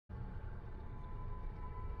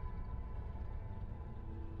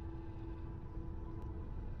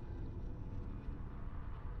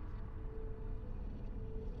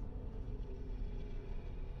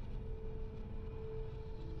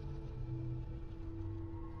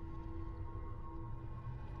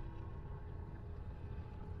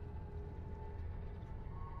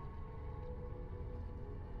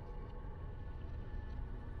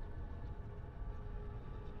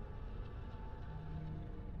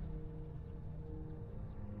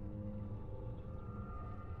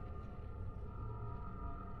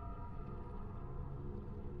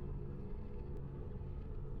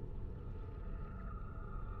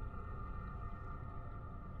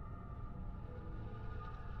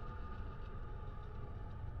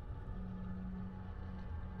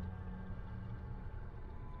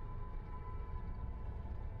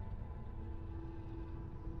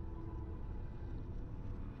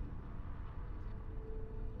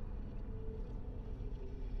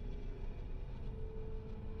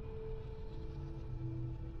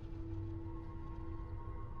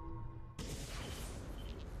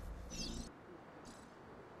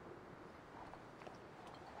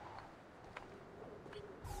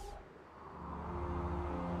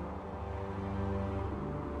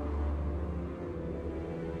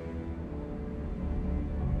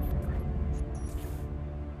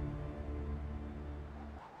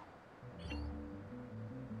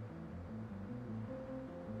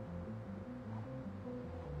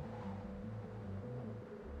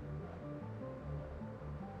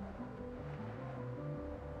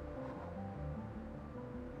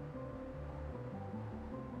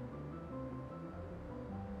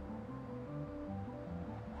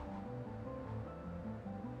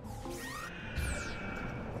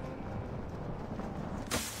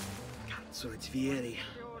So it's Vieri.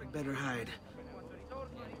 Better hide.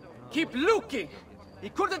 Keep looking! He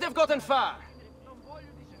couldn't have gotten far!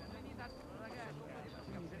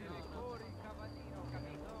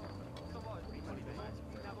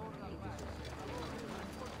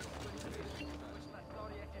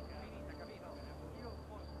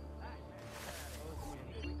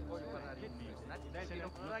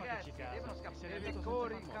 Ragazzi, devono scappare.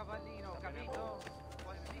 Corri il cavallino, capito?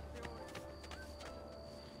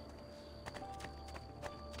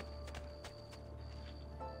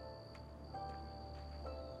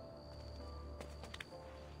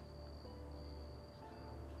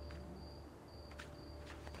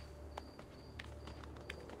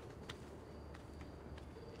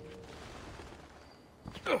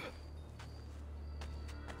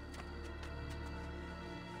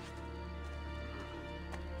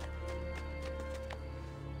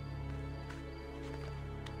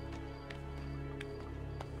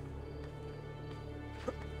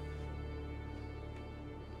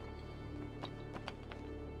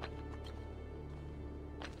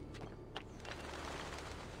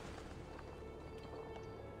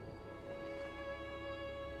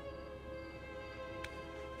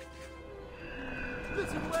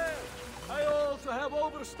 Listen well! I also have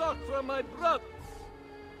overstock from my brother!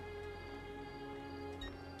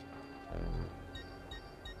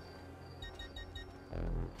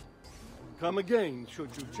 Come again, should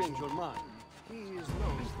you change your mind. He is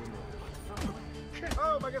lost.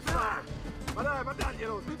 Oh, ma che fa? Ma dai, ma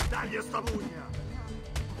daglielo! Dagli sta pugna!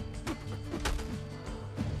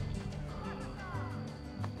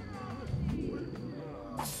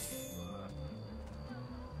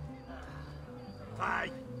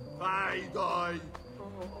 Vai! Vai, dai!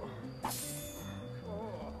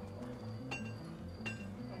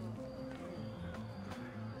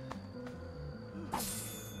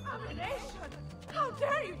 Abomination! How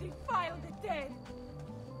dare you defile the dead!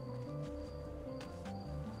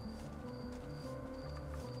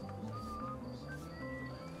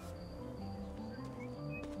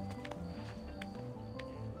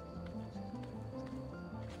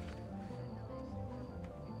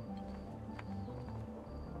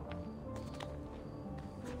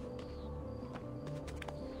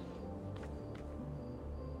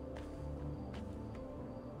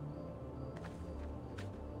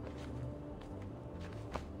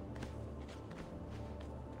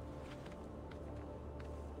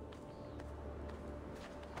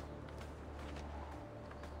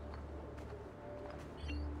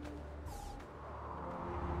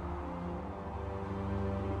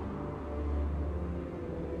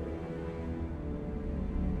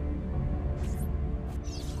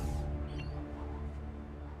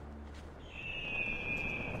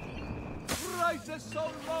 Prices so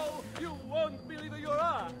low, you won't believe your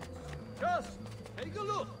eyes. Just take a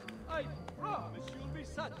look. I promise you'll be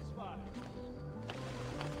satisfied.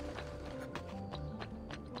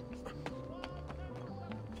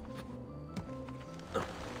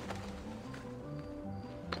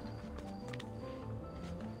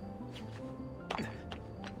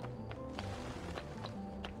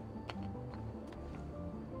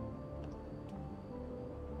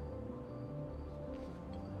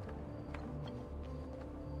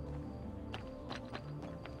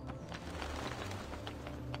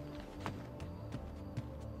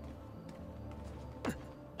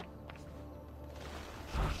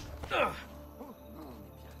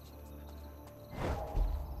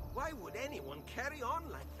 Why would anyone carry on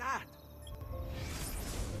like that?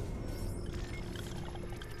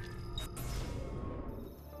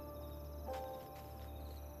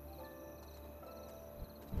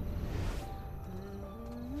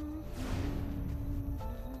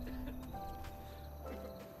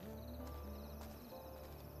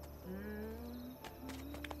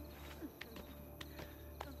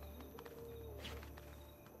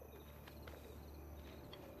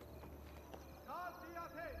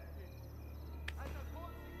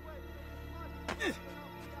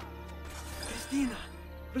 Christina!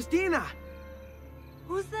 Christina!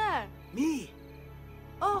 Who's there? Me!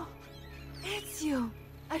 Oh, it's you.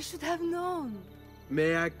 I should have known.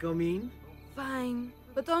 May I come in? Fine,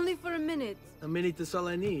 but only for a minute. A minute is all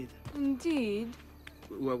I need. Indeed.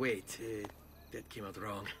 Well, wait. That came out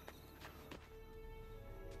wrong.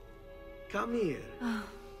 Come here.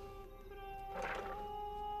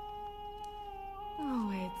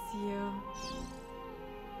 Oh, it's you.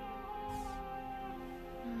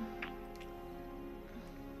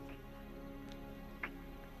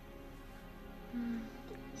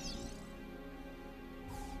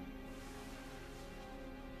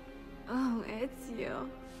 Oh, it's you.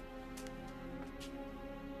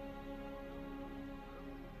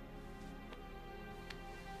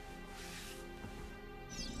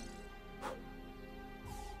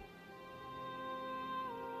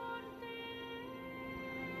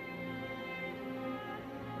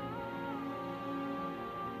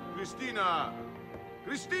 Christina!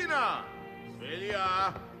 Christina!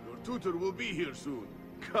 Svelia, your tutor will be here soon.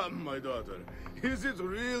 Come, my daughter. Is it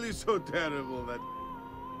really so terrible that...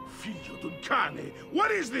 Figlio d'un cane!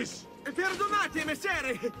 What is this? Perdonate,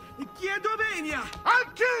 messere! Chiedo venia! I'll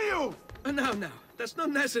kill you! No, that's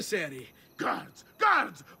not necessary. Guards!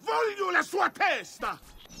 Guards! Voglio la sua testa!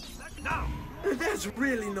 Now! There's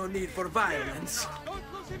really no need for violence. Don't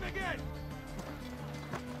lose him again!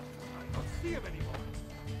 I don't see him anymore.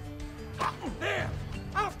 There!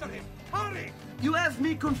 After him! Hurry! You have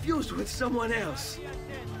me confused with someone else.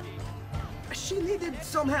 She needed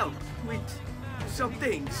some help with some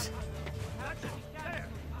things.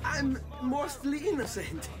 I'm mostly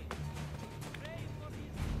innocent.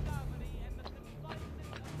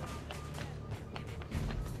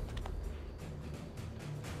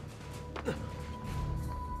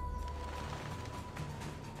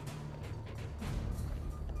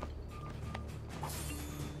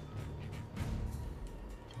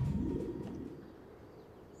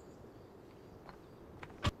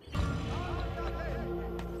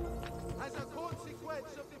 As a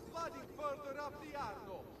consequence of the flooding further up the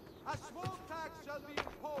Arno, a small tax shall be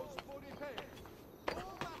imposed for repair.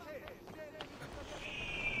 All ahead,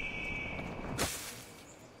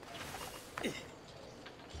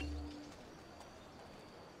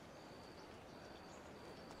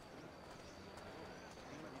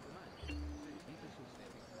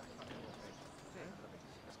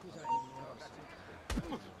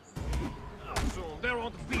 So there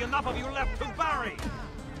won't be enough of you left to bury!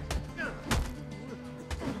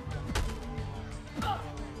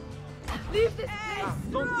 Leave this place!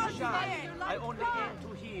 Don't be shy. I only aim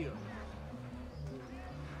to heal.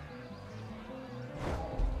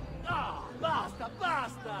 Ah, basta,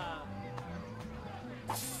 basta!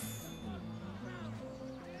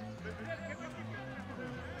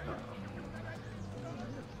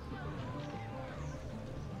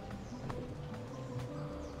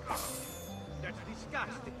 That's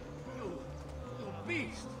disgusting. You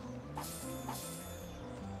beast.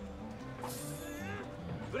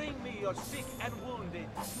 Bring me your sick and wounded.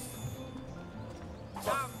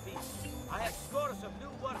 Zambi, I have scores of new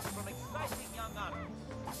works from exciting young artists.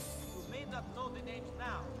 You may not know the names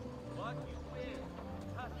now, but you will.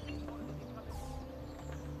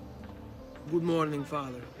 Good morning,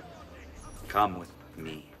 Father. Come with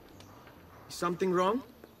me. Is something wrong?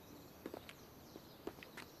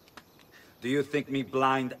 Do you think me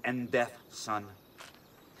blind and deaf, son?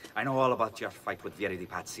 I know all about your fight with Vieri di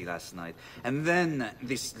Pazzi last night. And then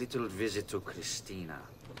this little visit to Christina.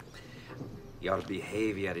 Your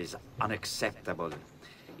behavior is unacceptable.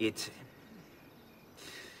 It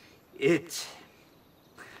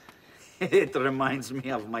reminds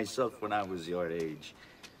me of myself when I was your age.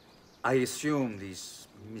 I assume these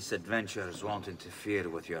misadventures won't interfere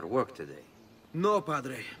with your work today. No,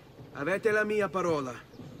 Padre. Avete la mia parola.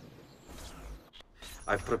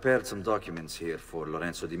 I've prepared some documents here for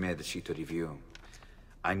Lorenzo di Medici to review.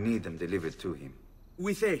 I need them delivered to him.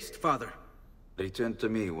 With haste, Father. Return to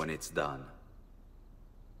me when it's done.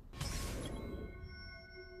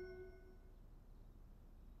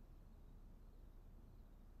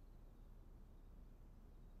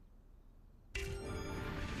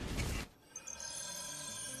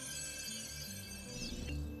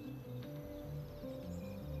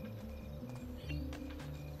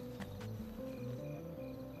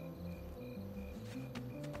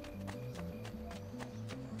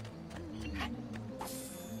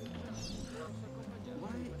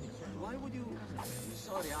 Why would you...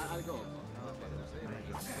 Sorry, I'll go.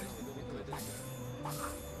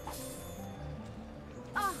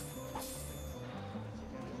 Ah!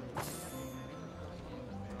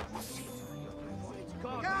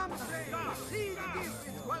 Come, see the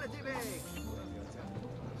difference, quality bag.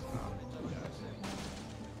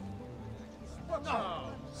 No!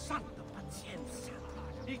 Santa pazienza!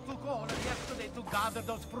 It took all of yesterday to gather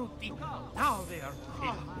those frutti. Now they are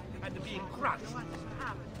thin and being crushed.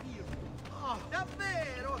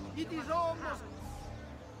 Davvero? It is almost...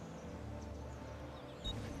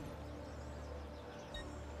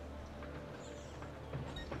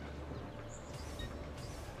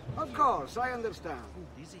 Of course, I understand.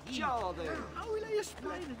 Ciao there. How will I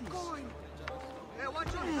explain this? Going. Hey,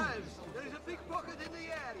 watch yourselves! There is a pickpocket in the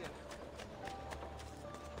area!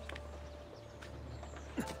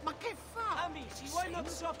 Ma che fa? Amici, why not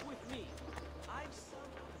sup with me? I've some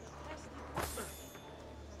fantastic...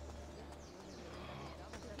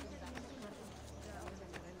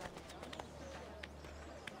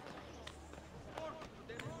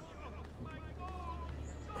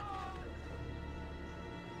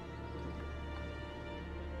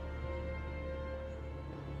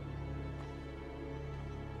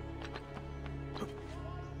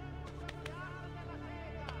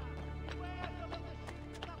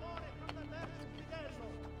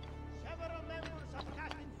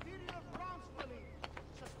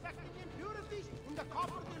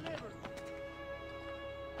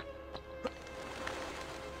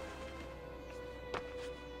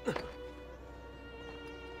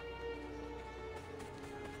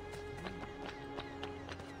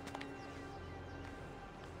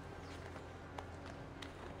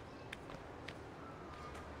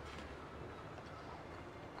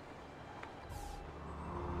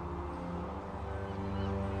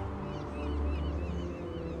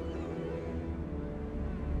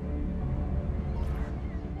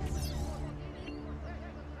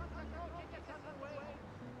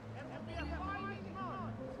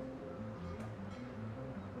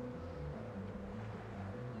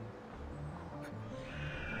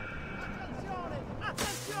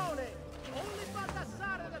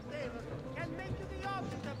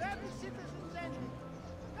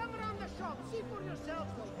 See for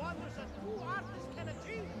yourselves the wonders that true artists can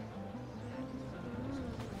achieve.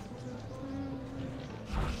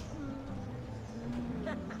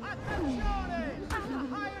 Attenzione! The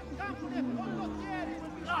hired company of condottieri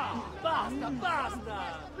will be Basta, basta!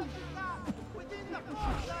 within the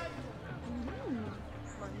fortnight.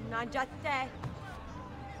 Mannaggia a te!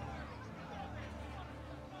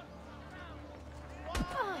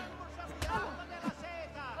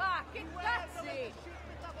 Ah, che cazzi!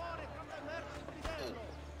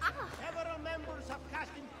 Several members have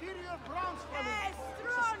cast inferior bronze from it,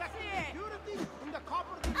 stronzi! suspecting impurity in the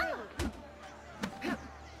copper delivered.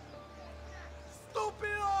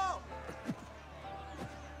 Stupido!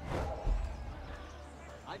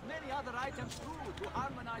 I've many other items too to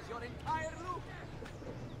harmonize your entire look.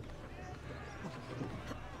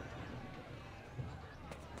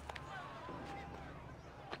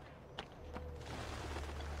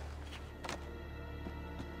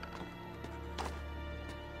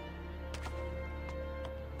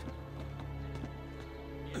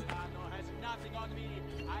 Milano has nothing on me.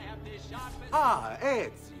 I have the sharpest. Ah,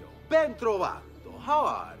 Ezio, ben trovato. How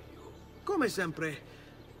are you? Come sempre.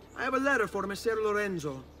 I have a letter for Messer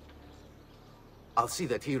Lorenzo. I'll see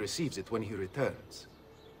that he receives it when he returns.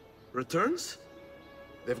 Returns?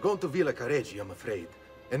 They've gone to Villa Careggi, I'm afraid,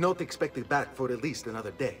 and not expected back for at least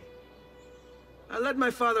another day. I'll let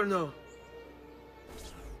my father know.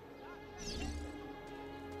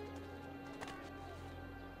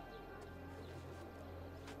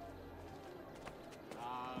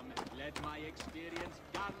 Let my experience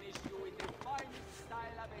garnish you in the finest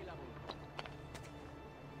style available.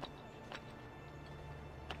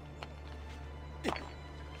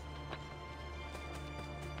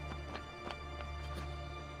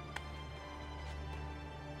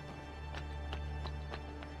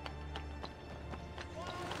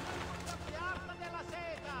 Piazza della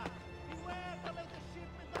Seta! Beware the latest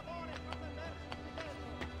shipment of ore from the merchant Vitello.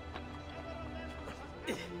 Several members have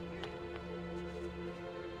cast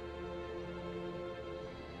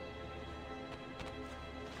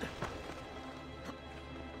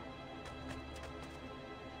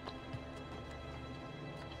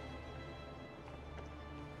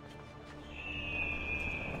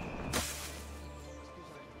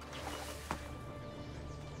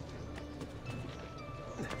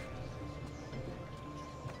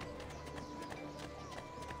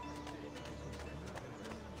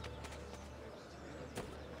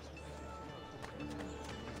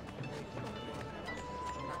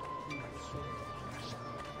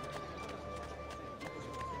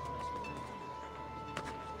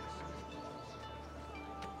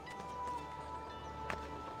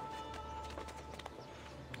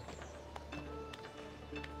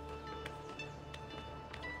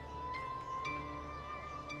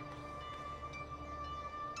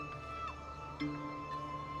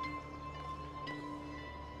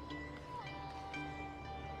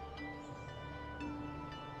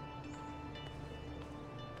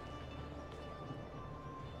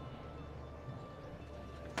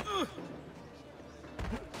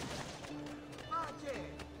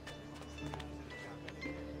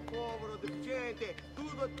Povero deficiente,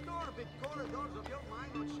 through the torpid corridors of your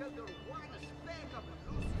mind not shelter one speck of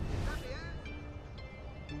lucidity, eh?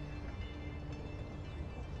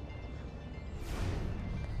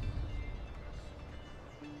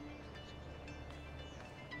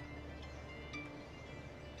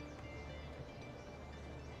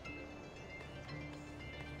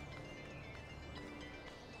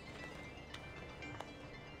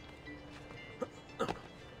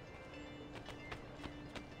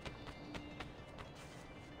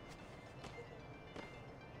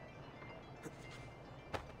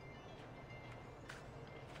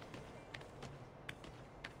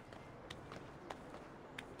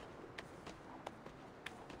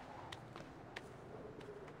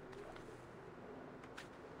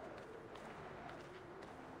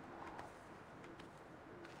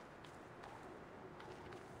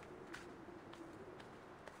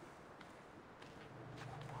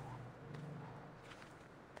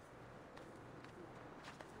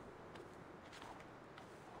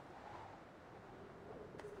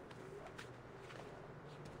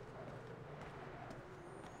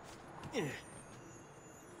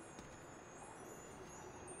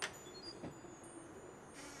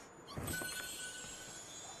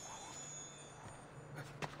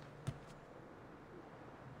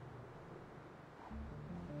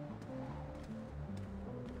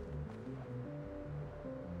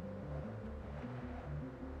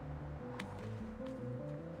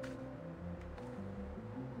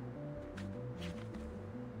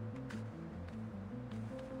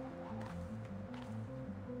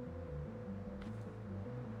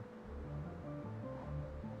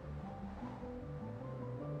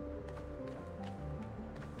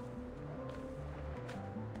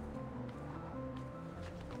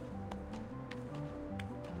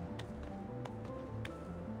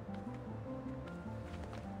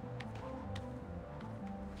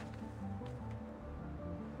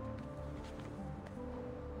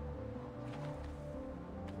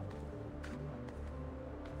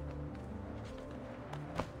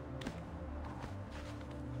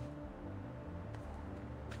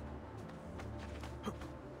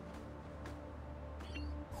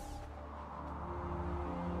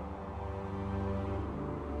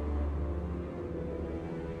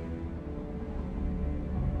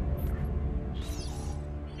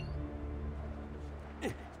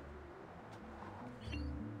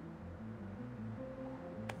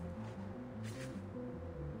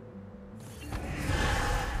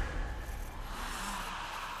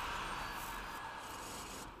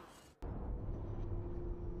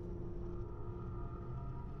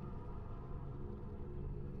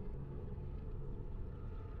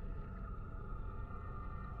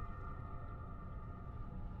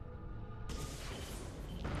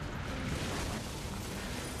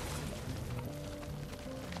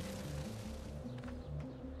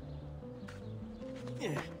 I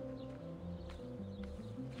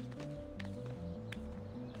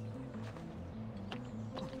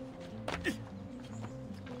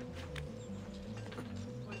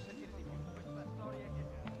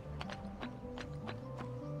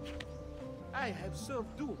have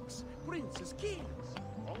served dukes, princes, kings.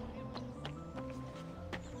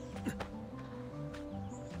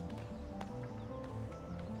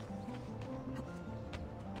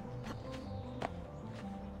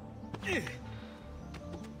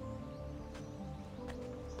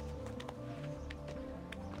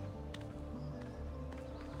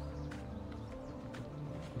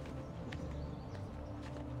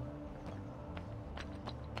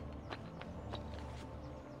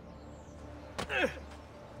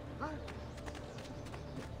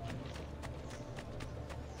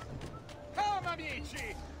 Come,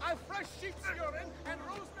 amici! I've fresh sheep's urine and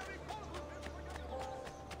rosemary poultice.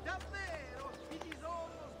 Davvero? It is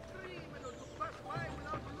almost criminal to pass by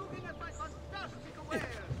without looking at my fantastic wares.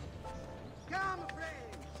 Come, friend,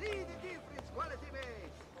 see the difference quality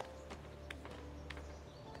makes.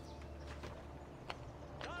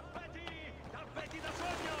 Tappeti da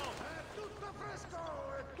sogno! È tutto fresco,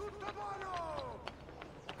 è tutto buono!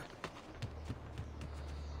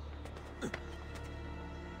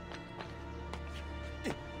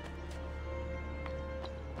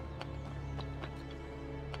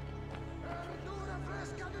 Verdura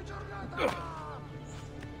fresca di giornata!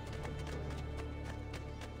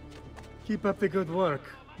 Keep up the good work.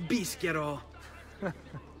 Bischiero.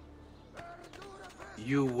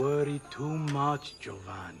 You worry too much,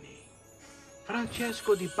 Giovanni.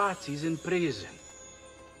 Francesco Di Pazzi is in prison.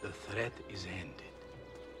 The threat is ended.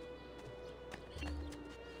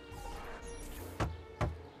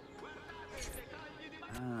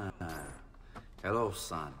 Hello,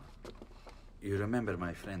 son. You remember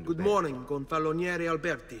my friend? Good Uberto? morning, Gonfaloniere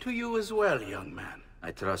Alberti. To you as well, young man.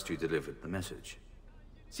 I trust you delivered the message.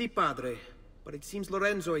 Si, padre. But it seems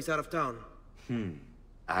Lorenzo is out of town.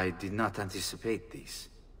 I did not anticipate this.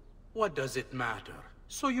 What does it matter?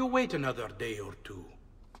 So you wait another day or two.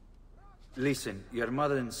 Listen, your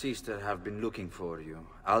mother and sister have been looking for you.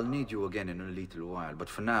 I'll need you again in a little while, but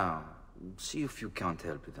for now, see if you can't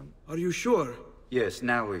help them. Are you sure? Yes,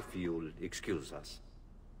 now if you'll excuse us.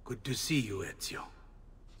 Good to see you, Ezio.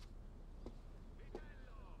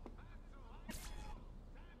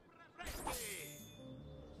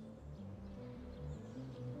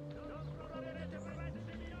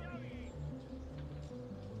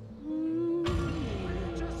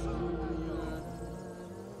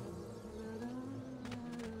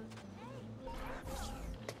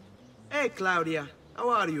 Hey, Claudia. How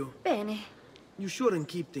are you? Bene. You shouldn't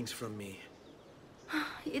keep things from me.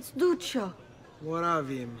 It's Duccio. What of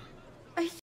him? I